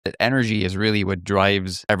that energy is really what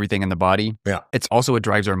drives everything in the body. Yeah. It's also what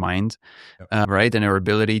drives our mind, right? And our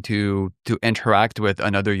ability to interact with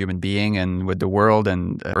another human being and with the world,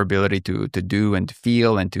 and our ability to do and to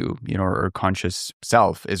feel and to, our conscious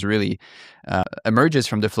self is really emerges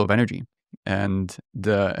from the flow of energy. And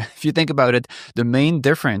if you think about it, the main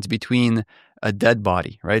difference between a dead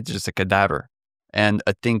body, right, just a cadaver, and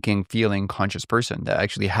a thinking, feeling, conscious person that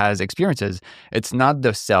actually has experiences, it's not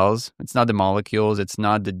the cells, it's not the molecules, it's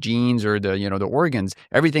not the genes or the organs.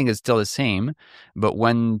 Everything is still the same. But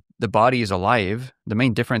when the body is alive, the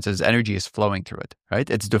main difference is energy is flowing through it, right?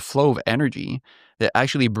 It's the flow of energy that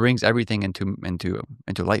actually brings everything into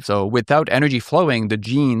life. So without energy flowing, the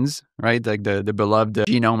genes, right, like the beloved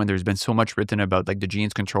genome, and there's been so much written about like the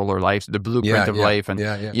genes control our lives, the blueprint of life, and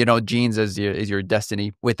genes is your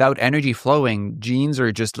destiny. Without energy flowing, genes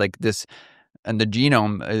are just like this, and the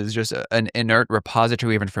genome is just an inert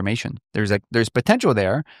repository of information. There's potential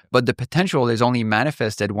there, but the potential is only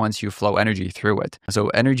manifested once you flow energy through it. So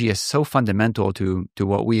energy is so fundamental to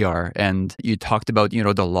what we are. And you talked about,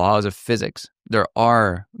 the laws of physics. There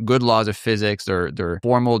are good laws of physics. They're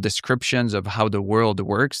formal descriptions of how the world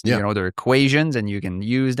works. They're equations, and you can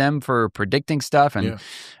use them for predicting stuff. And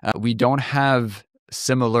we don't have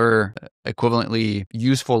similar, equivalently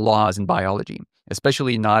useful laws in biology,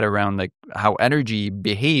 especially not around like how energy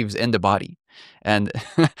behaves in the body. And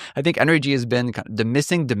I think energy has been the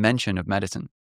missing dimension of medicine.